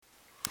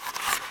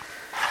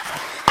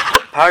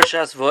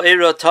Parshas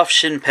Vo'era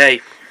Tafshin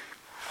Pei.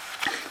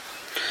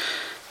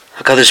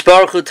 HaKadosh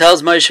Baruch Hu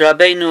tells Moshe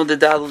Rabbeinu the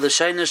Dal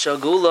L'Sheina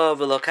Shagula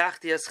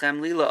V'lokachti Eschem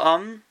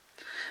Lila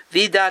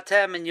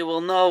V'datem, and you will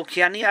know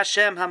Ki Ani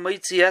Hashem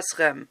HaMoitzi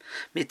Eschem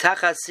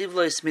Mitachas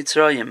Sivlois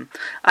Mitzrayim.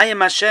 I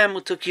am Hashem who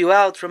took you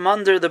out from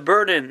under the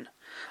burden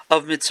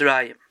of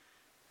Mitzrayim.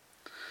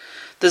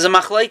 There's a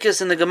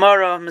machlokes in the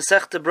Gemara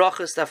Masechta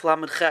Brachos Daf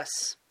Lamed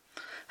Ches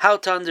how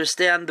to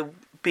understand the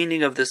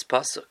meaning of this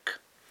pasuk.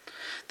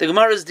 The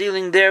Gemara is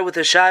dealing there with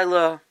a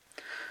shaila.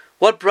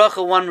 What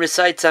bracha one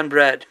recites on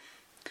bread?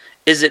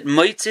 Is it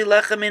moitzi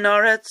lechem min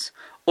haaretz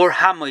or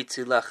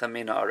hamoitzi lechem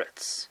min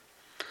haaretz?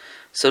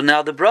 So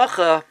now the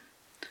bracha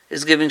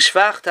is giving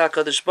shvach to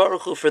HaKadosh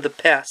Baruch Hu for the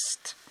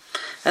past.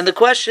 And the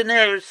question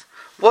is,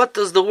 what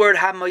does the word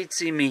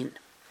hamoitzi mean?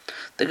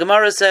 The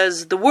Gemara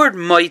says the word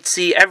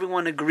moitzi,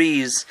 everyone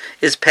agrees,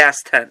 is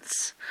past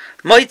tense.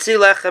 Moitzi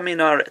lechem min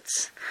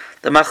haaretz.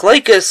 The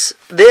machlokes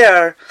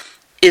there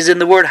is in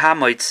the word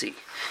hamoitzi.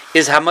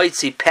 Is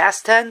hamoitzi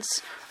past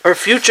tense or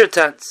future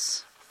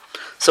tense?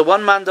 So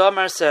one man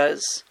Damar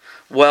says,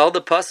 well,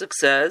 the pasuk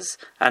says,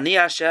 Ani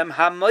Hashem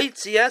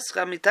hamoitzi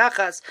eschem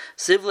mitachas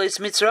sivleis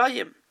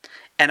Mitzrayim,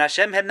 and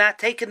Hashem had not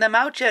taken them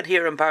out yet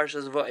here in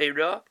Parshas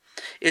Vo'era.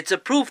 It's a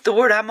proof the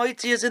word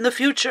hamoitzi is in the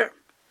future.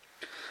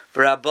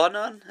 For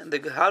Rabbanan,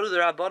 how do the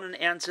Rabbanan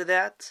answer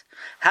that?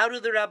 How do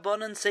the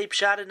Rabbanan say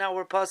pshat in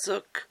our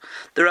pasuk?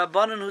 The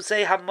Rabbanan who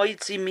say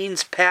hamoitzi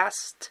means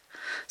past.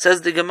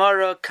 Says the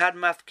Gemara, Kad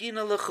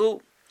mafkina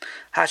lechu.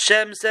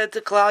 Hashem said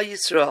to Klal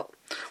Yisrael,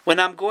 when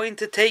I'm going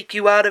to take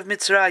you out of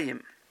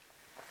Mitzrayim,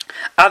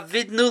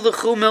 Avidnu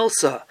lechu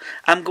milsa,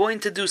 I'm going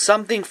to do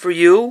something for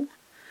you.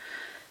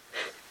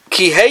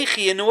 Ki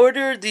heichi, in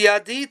order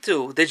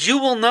diaditu, that you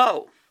will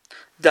know,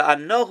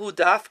 da'anohu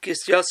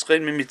da'afkis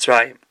yaschon min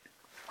Mitzrayim,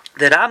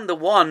 that I'm the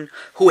one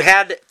who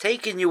had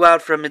taken you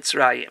out from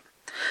Mitzrayim.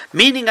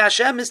 Meaning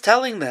Hashem is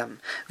telling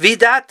them,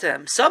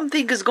 Vidatem,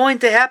 something is going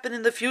to happen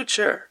in the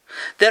future.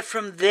 That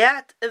from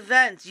that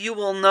event you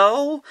will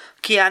know,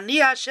 Ki Ani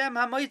Hashem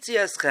HaMoitzi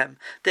Eschem,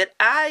 that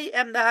I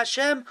am the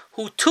Hashem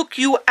who took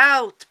you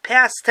out,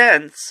 past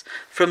tense,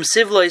 from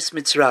Sivlois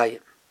Mitzrayim.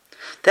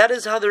 That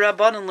is how the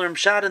Rabbanan learn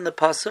pshat in the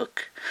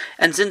pasuk.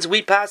 And since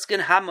we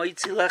paskin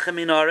HaMoitzi Lechem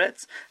min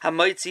haaretz,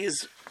 HaMoitzi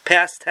is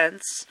past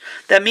tense,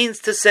 that means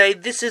to say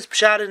this is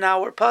pshat in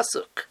our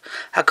pasuk.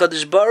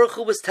 HaKadosh Baruch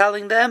Hu was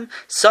telling them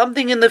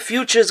something in the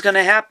future is going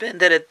to happen,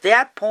 that at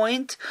that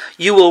point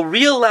you will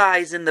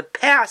realize in the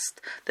past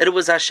that it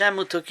was Hashem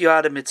who took you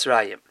out of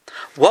Mitzrayim.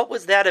 What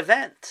was that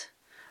event?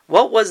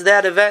 What was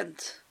that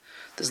event?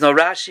 There's no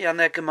Rashi on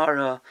that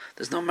Gemara.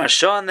 There's no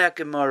Marsha on that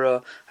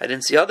Gemara. I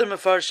didn't see other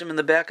Mefarshim in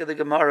the back of the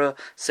Gemara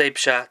say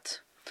pshat.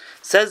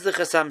 Says the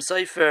Chasam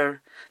Sofer,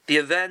 the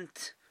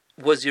event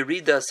was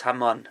Yeridas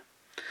Haman.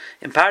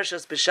 In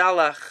Parshas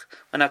Beshalach,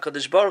 when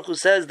HaKadosh Baruch Hu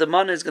says the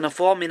manna is going to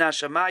fall min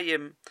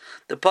hashamayim,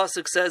 the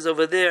pasuk says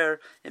over there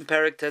in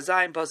Perek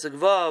Tezayim pasuk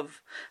Vav,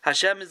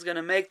 Hashem is going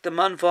to make the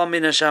manna fall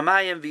min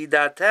hashamayim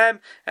v'datem,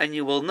 and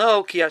you will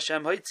know ki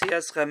Hashem hoitzi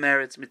eschem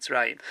eretz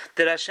Mitzrayim,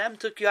 that Hashem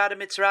took you out of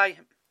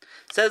Mitzrayim.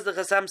 Says the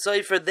Chasam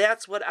Sofer,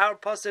 that's what our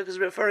pasuk is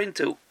referring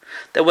to.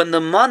 That when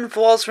the man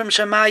falls from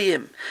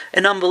Shamayim,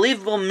 an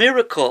unbelievable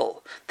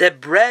miracle,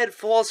 that bread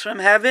falls from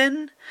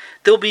heaven,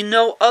 there will be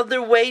no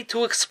other way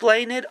to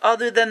explain it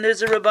other than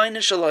there's a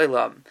Rabbeinu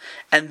Shalom.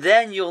 And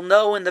then you'll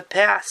know in the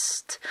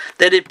past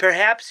that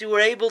perhaps you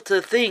were able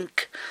to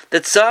think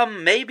that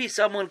maybe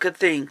someone could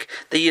think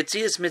that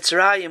Yetzias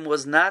Mitzrayim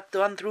was not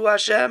done through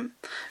Hashem.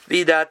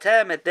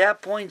 Vidatem, at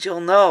that point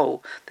you'll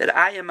know that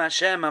I am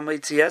Hashem,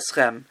 HaMoitzi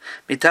Eschem,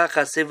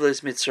 Mitachas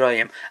Sivlois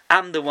Mitzrayim.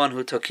 I'm the one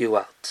who took you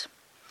out.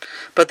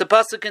 But the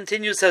pasuk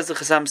continues, says the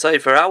Chasam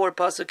Sofer, our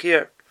pasuk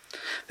here,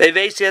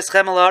 Ve'veisi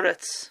eschem al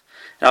haaretz,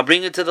 and I'll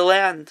bring it to the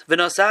land,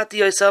 V'nosati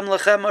oisam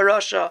lechem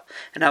arasha,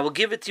 and I will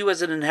give it to you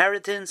as an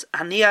inheritance,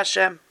 Ani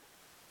Hashem.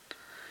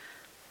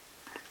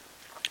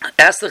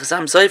 Ask the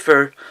Chasam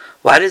Sofer,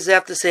 why does it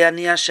have to say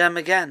Ani Hashem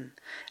again?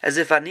 As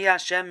if Ani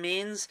Hashem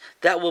means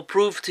that will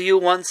prove to you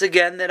once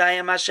again that I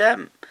am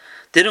Hashem.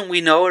 Didn't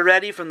we know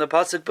already from the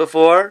pasuk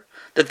before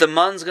that the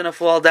man's going to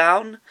fall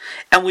down,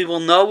 and we will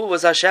know it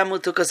was Hashem who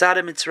took us out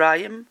of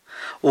Mitzrayim?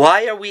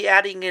 Why are we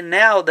adding in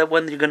now that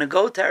when you're going to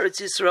go to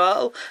Eretz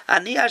Yisrael,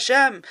 Ani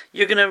Hashem,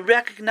 you're going to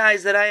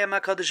recognize that I am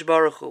HaKadosh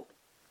Baruch Hu?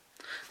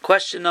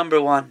 Question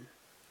number one.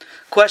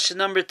 Question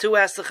number two,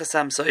 ask the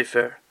Chasam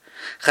Sofer.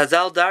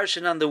 Chazal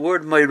darshan on the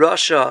word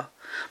Moirasha.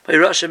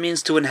 Moirasha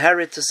means to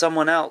inherit to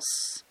someone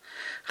else.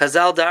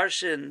 Chazal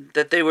darshan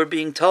that they were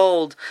being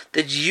told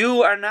that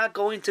you are not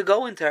going to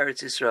go into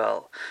Eretz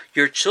Yisrael.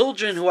 Your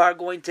children who are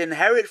going to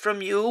inherit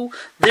from you,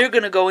 they're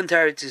going to go into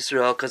Eretz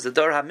Yisrael, because the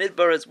Dor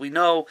HaMidbar, as we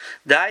know,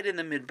 died in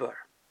the Midbar.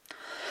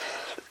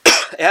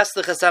 Ask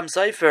the Chasam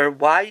Sofer,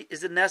 why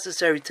is it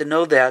necessary to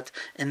know that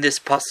in this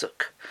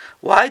pasuk?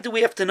 Why do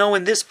we have to know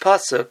in this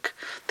pasuk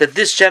that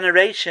this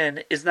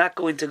generation is not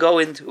going to go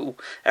into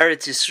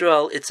Eretz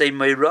Yisrael? It's a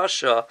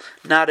Meirasha,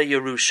 not a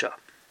Yerusha.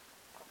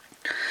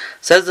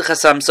 Says the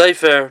Chasam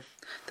Sofer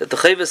that the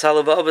Chovos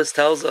HaLevavos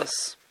tells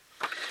us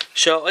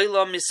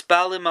Sha'olam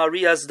mispalim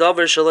ariyas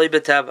davar shaloi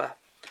beteva.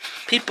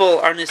 People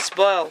are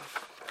nispal.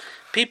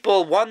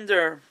 People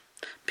wonder.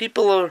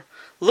 People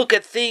look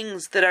at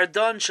things that are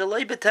done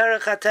shaloi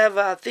b'terech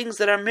hateva, things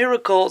that are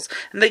miracles,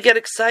 and they get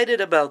excited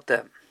about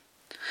them.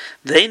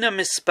 Veina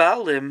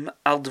mispalim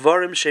al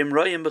dvarim shem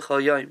royim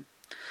b'chol yom.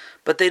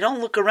 But they don't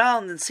look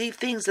around and see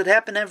things that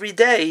happen every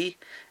day,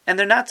 and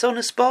they're not so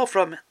nispal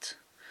from it.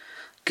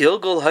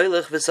 Gilgul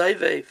hoylech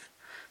v'sayvev.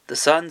 The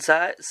sun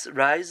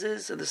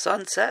rises and the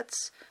sun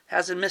sets.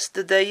 Hasn't missed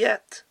the day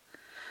yet.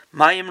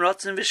 Mayim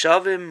rotzim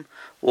v'shavim.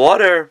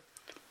 Water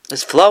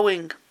is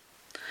flowing.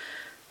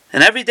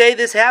 And every day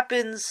this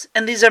happens,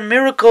 and these are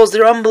miracles,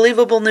 they're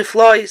unbelievable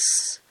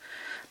niflois.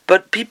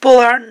 But people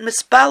aren't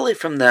mispali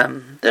from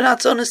them. They're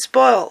not so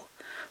nispal.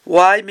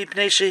 Why?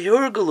 Mipnei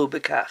shehurgulu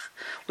bekach.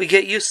 We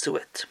get used to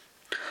it.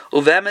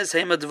 Uvemes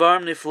heim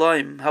advarim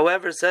nifloim.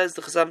 However, says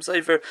the Chasam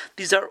Sofer,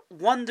 these are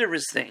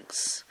wondrous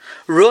things.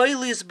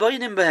 Roilis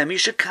boinim behem. You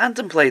should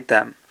contemplate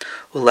them.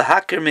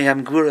 Ulahakir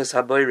mehem guras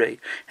haboirei.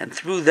 And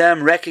through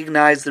them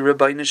recognize the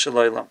Rebbeinu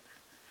Shalom.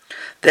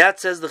 That,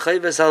 says the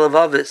Chayves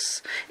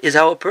Halavavis, is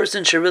how a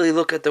person should really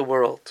look at the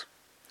world.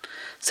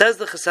 Says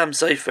the Chasam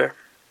Sofer,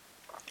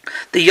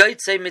 the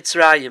Yotzei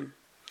Mitzrayim,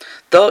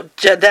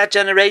 that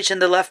generation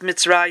that left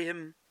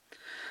Mitzrayim,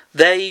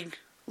 they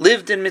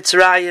lived in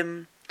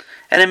Mitzrayim,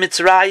 and in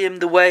Mitzrayim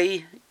the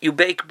way you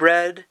bake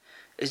bread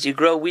is you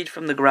grow wheat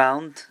from the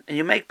ground and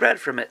you make bread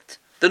from it.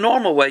 The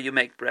normal way you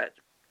make bread.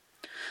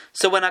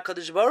 So when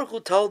HaKadosh Baruch Hu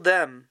told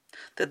them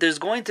that there's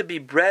going to be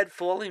bread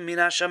falling min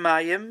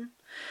hashamayim,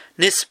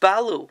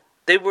 nispalu,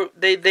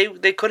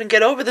 they couldn't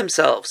get over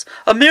themselves.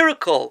 A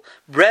miracle,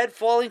 bread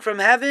falling from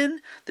heaven.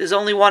 There's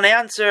only one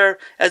answer,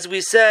 as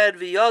we said,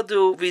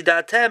 v'yadu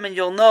v'datem, and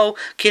you'll know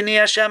kini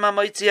Hashem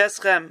ha'moitzi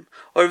eschem,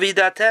 or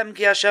v'datem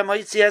ki Hashem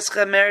ha'moitzi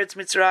eschem meretz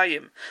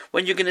Mitzrayim.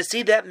 When you're going to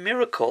see that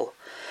miracle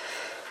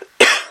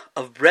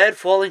of bread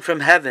falling from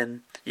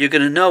heaven, you're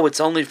going to know it's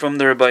only from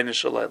the Rebbeinu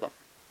Shalom.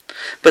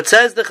 But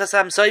says the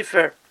Chasam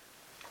Sofer,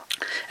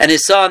 and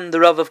his son, the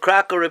Rav of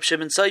Krakow, Reb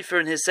Shimon Sofer,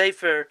 in his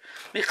Sefer,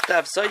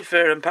 Michtav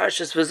Sofer, and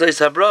Parshas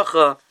V'zos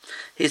HaBrocha,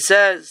 he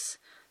says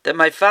that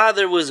my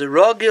father was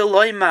Rogil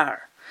Loimar.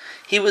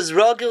 He was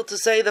Rogil to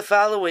say the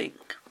following,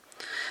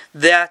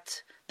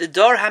 that the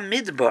Dor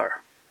HaMidbar,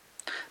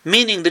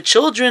 meaning the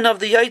children of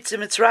the Yotzei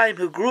Mitzrayim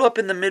who grew up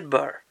in the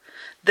Midbar,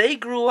 they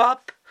grew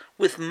up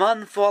with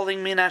man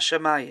falling min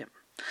hashamayim.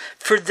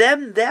 For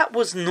them, that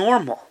was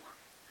normal.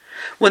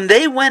 When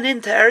they went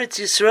into Eretz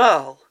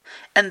Yisrael,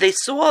 and they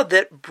saw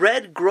that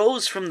bread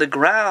grows from the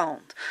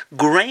ground,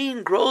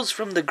 grain grows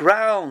from the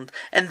ground,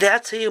 and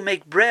that's how you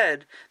make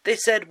bread, they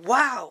said,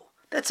 wow,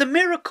 that's a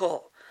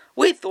miracle.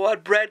 We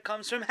thought bread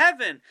comes from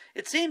heaven.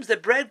 It seems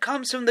that bread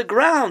comes from the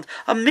ground.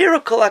 A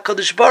miracle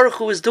HaKadosh Baruch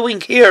Hu is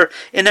doing here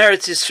in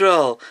Eretz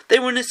Yisrael. They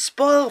were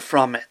nispoil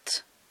from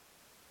it.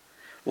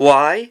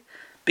 Why?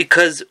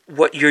 Because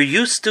what you're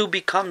used to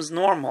becomes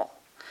normal.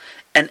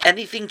 And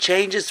anything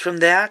changes from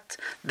that,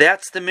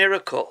 that's the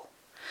miracle.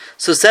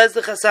 So says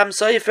the Chasam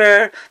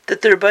Sofer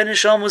that the Rebbeinu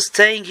Shalom was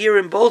saying here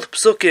in both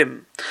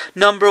psukim.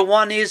 Number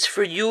one is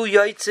for you,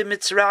 Yotzei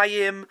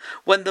Mitzrayim,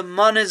 when the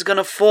man is going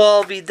to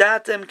fall,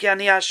 Vidatem ki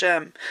ani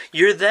Hashem.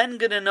 You're then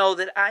going to know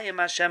that I am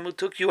Hashem who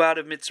took you out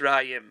of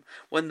Mitzrayim.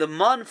 When the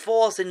man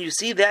falls and you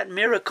see that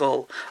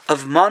miracle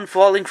of man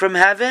falling from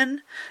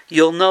heaven,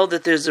 you'll know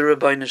that there's a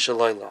Rebbeinu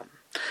Shalom.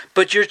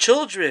 But your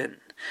children,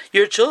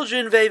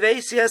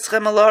 ve'veisi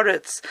eschem al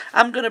haaretz.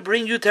 I'm going to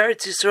bring you to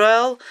Eretz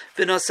Yisrael.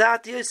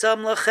 V'nosati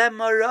esam lachem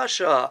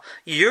marasha.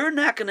 You're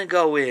not going to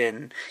go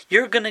in.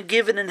 You're going to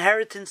give an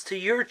inheritance to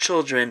your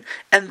children,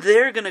 and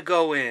they're going to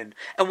go in.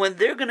 And when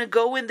they're going to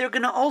go in, they're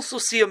going to also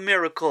see a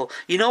miracle.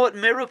 You know what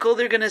miracle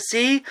they're going to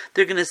see?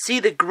 They're going to see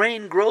the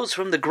grain grows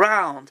from the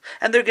ground,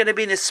 and they're going to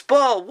be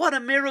nispal. What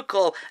a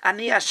miracle!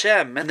 Ani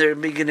Hashem, and they're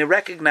going to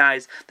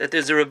recognize that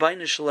there's a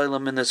Rebbeinu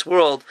Shalom in this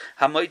world.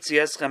 Hamoitzi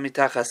eschem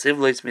mitachas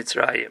ivleis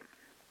Mitzrayim.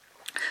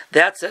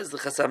 That, says the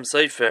Chasam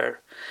Sofer,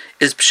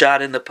 is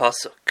pshat in the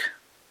pasuk,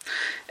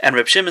 and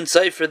Reb Shimon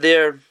Sofer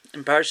there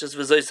in Parshas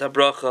V'zos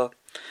HaBrocha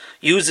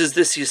uses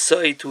this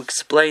yisod to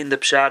explain the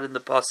pshat in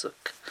the pasuk.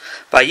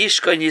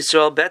 Vayishkon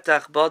Yisrael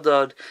betach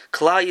badad,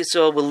 Klal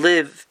Yisrael will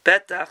live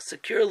betach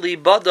securely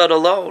badad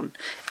alone.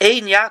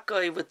 Ein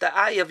Yaakov, with the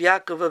eye of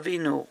Yaakov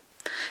Avinu.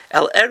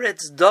 El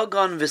Eretz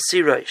Dagon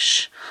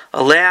v'Sirosh,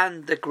 a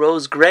land that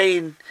grows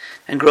grain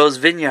and grows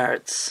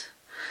vineyards.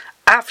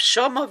 Af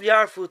Shamav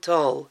Yarfu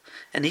Tol,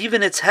 and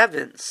even its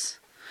heavens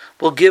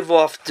will give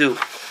off dew.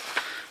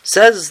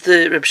 Says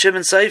the Reb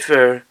Shimon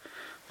Sofer,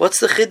 what's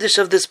the chiddush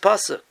of this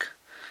pasuk?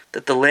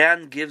 That the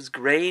land gives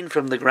grain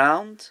from the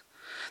ground?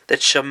 that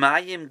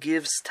Shamayim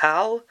gives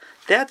tal,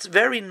 that's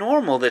very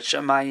normal that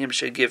Shamayim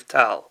should give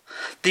tal.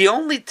 The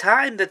only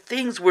time that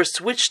things were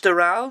switched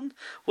around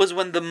was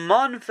when the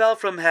mun fell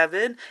from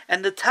heaven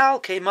and the tal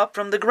came up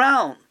from the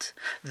ground.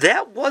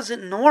 That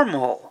wasn't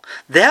normal.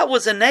 That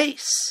was an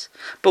ace.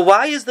 But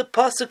why is the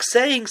pasuk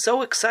saying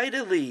so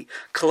excitedly,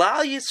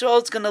 Klal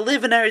Yisrael is going to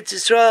live in Eretz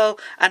Yisrael,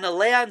 and a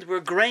land where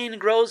grain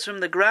grows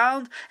from the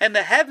ground, and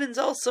the heavens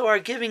also are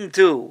giving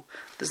dew?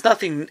 There's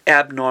nothing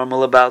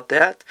abnormal about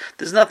that.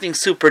 There's nothing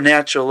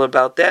supernatural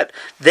about that.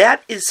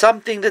 That is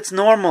something that's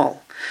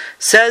normal.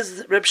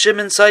 Says Reb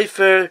Shimon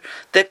Seifer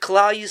that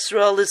Klal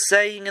Yisrael is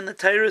saying, and the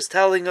Torah is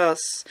telling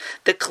us,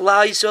 that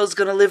Klal Yisrael is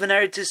going to live in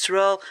Eretz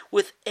Yisrael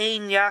with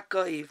Ein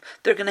Yaakov.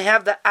 They're going to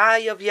have the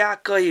eye of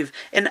Yaakov,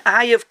 an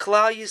eye of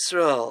Klal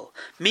Yisrael.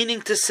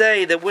 Meaning to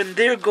say that when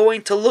they're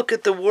going to look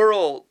at the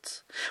world,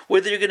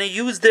 where they're going to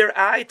use their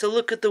eye to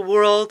look at the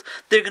world,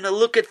 they're going to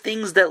look at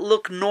things that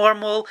look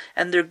normal,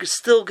 and they're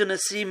still going to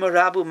see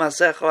Marabu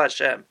Masecho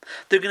Hashem.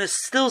 They're going to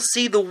still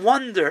see the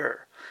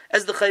wonder.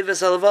 As the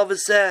Chayvas Halavav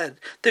said,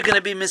 they're going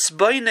to be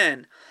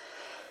misbainen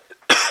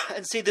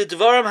and see the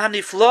Dvarim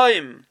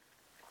Hanifloim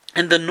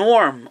and the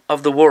norm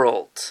of the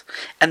world.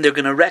 And they're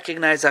going to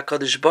recognize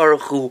HaKadosh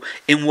Baruch Hu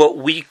in what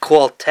we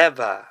call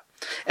Teva.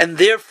 And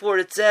therefore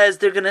it says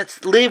they're going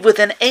to live with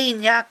an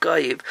Ein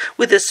Yaakov,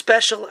 with a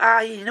special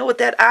eye. You know what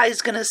that eye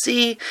is going to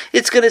see?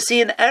 It's going to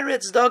see an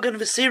Eretz Dagan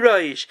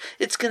V'Siroish.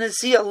 It's going to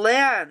see a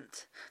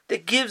land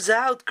that gives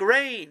out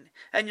grain.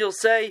 And you'll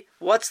say,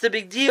 what's the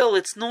big deal?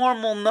 It's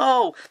normal.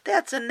 No,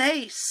 that's a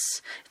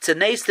nace. It's a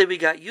nace that we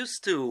got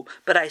used to.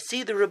 But I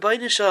see the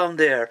Rebbeinu Shalom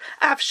there.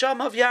 Afsham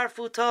of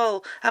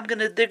Yarfutal.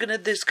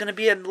 There's gonna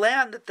be a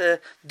land that the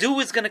dew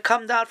is gonna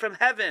come down from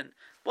heaven.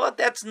 Well,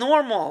 that's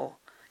normal.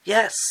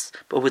 Yes,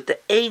 but with the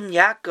Ein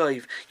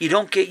Yaakov, you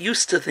don't get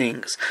used to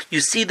things. You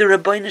see the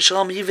Rebbeinu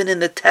Shalom even in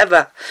the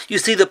Teva. You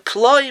see the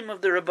ploim of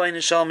the Rebbeinu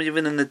Shalom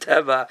even in the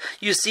Teva.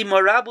 You see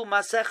Morabu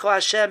Masecho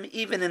Hashem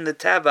even in the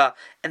Teva.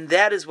 And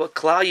that is what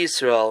Klal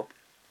Yisrael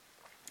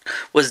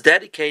was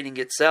dedicating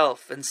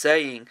itself and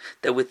saying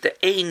that with the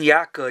Ein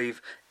Yaakov,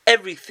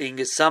 everything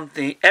is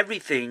something,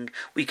 everything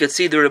we could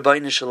see the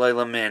Rebbeinu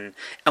Shalom in.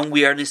 And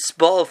we are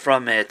nispal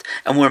from it.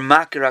 And we're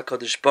makir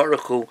HaKadosh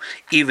Baruch Hu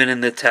even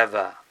in the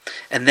Teva.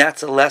 And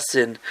that's a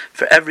lesson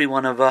for every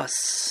one of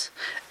us.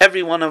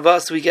 Every one of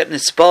us, we get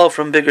nispal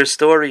from bigger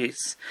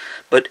stories.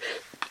 But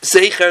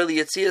Zeicher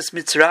Yetzias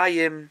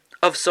Mitzrayim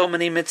of so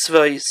many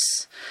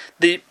mitzvahs.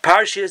 The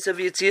Parshias of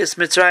Yetzias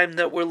Mitzrayim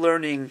that we're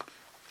learning.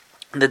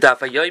 The Daf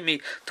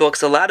HaYomi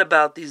talks a lot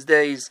about these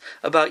days,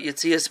 about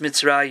Yetzias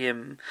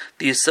Mitzrayim,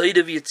 the Yesod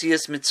of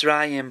Yetzias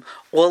Mitzrayim.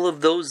 All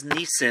of those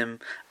nisim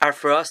are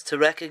for us to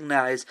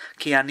recognize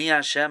Ki Ani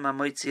Hashem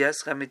HaMotzi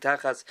Eschem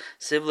Mitachas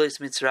Sivlos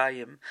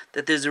Mitzrayim,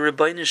 that there's a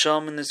Rebbeinu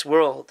Shalom in this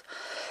world.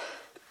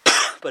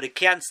 But it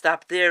can't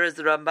stop there, as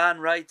the Ramban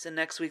writes in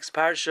next week's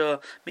Parsha,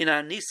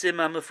 Mina Nisim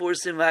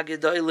HaMefursim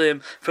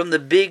VaGedolim, from the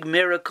big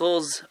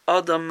miracles,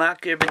 Adam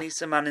Makir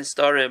B'Nisim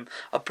HaNistarim.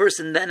 A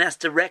person then has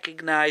to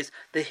recognize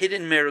the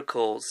hidden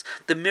miracles,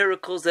 the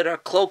miracles that are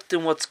cloaked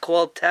in what's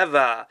called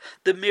Teva,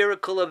 the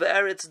miracle of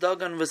Eretz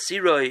Dagan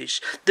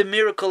V'Siroish, the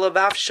miracle of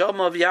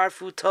Afsham of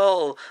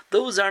Yarfutol.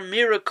 Those are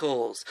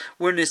miracles.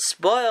 We're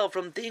nispoil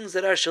from things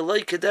that are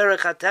Shaloi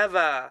Kederech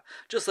HaTeva,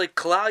 just like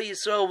Klal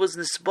Yisrael was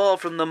nispoil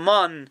from the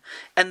mun.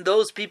 And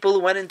those people who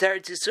went into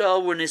Eretz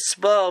Yisrael were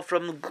nispal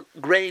from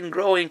grain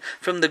growing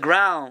from the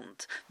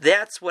ground.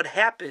 That's what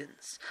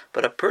happens.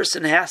 But a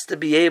person has to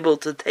be able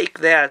to take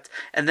that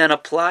and then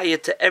apply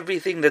it to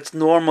everything that's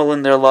normal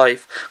in their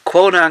life.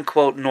 Quote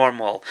unquote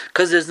normal.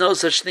 Because there's no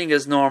such thing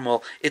as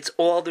normal. It's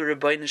all the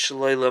Rebbeinu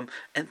Shalom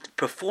and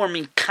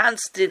performing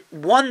constant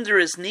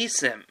wondrous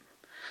nisim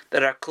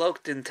that are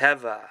cloaked in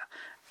Teva.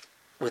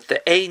 With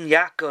the Ein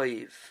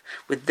Yaakov,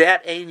 with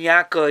that Ein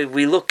Yaakov,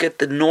 we look at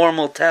the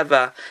normal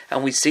Teva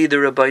and we see the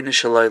Rebbeinu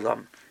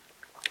Shalom.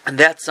 And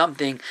that's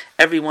something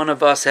every one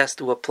of us has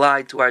to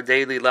apply to our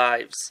daily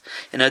lives.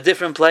 In a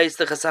different place,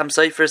 the Chassam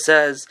Sofer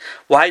says,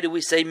 why do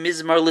we say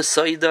Mizmar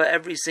L'Soida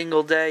every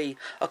single day?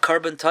 A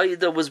carbon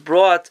taida was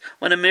brought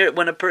when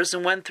a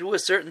person went through a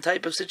certain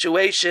type of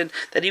situation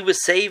that he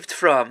was saved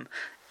from.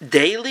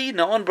 Daily?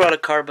 No one brought a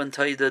carbon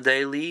taida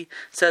daily.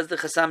 Says the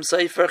Chassam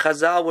Sofer,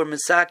 Chazal were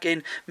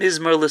misakin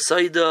Mizmar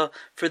L'Soida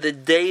for the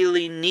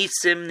daily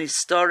nisim,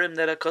 nistarim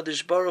that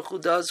HaKadosh Baruch Hu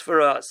does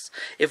for us.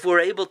 If we're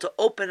able to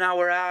open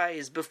our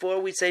eyes before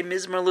we say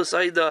Mizmar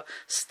L'Soida,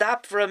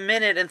 stop for a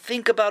minute and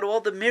think about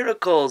all the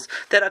miracles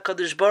that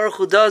HaKadosh Baruch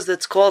Hu does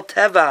that's called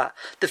Teva.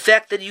 The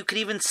fact that you could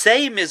even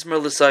say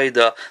Mizmar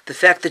L'Soida, the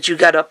fact that you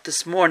got up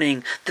this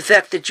morning, the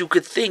fact that you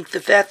could think,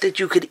 the fact that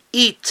you could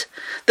eat,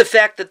 the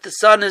fact that the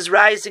sun is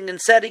rising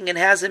and setting and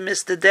hasn't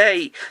missed a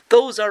day.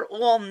 Those are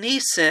all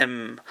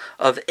nisim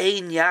of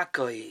Ein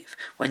Yaakov.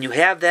 When you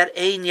have that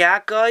Ein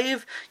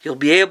Yaakov, you'll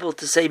be able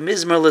to say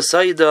Mizmar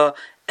L'Soida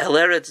El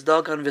Eretz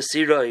Dagan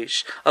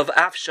V'Siroish, of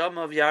Af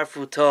Shama of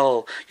Yarfu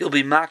Tol, you'll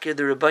be makir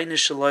the Rebbeinu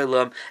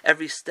Shalom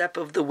every step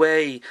of the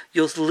way.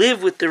 You'll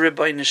live with the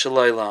Rebbeinu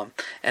Shalom.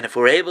 And if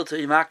we're able to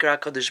be makir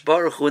HaKadosh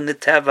Baruch Hu in the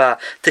Teva,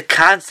 to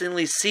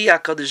constantly see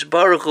HaKadosh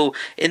Baruch Hu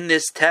in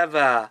this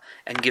Teva,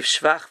 and give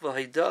Shvach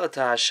V'Haidah to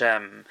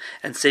Hashem,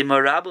 and say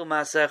Marabu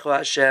Masechu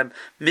Hashem,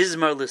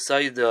 Mizmar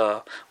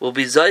L'Sayda, will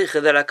be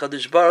Zaycha that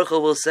HaKadosh Baruch Hu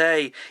will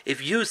say,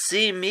 if you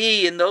see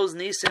me in those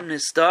Nisim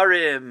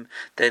Nistarim,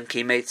 then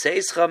Kimeit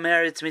Seischa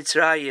Meretz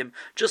Mitzrayim,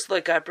 just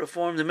like I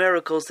performed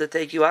miracles to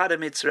take you out of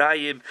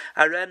Mitzrayim,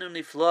 Arenu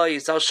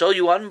Niflois, I'll show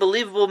you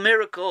unbelievable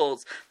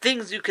miracles,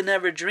 things you can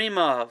never dream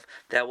of,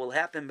 that will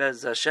happen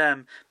Bez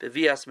Hashem,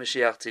 Bevias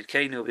Mashiach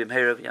Tzidkenu,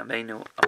 B'mherav Yameinu.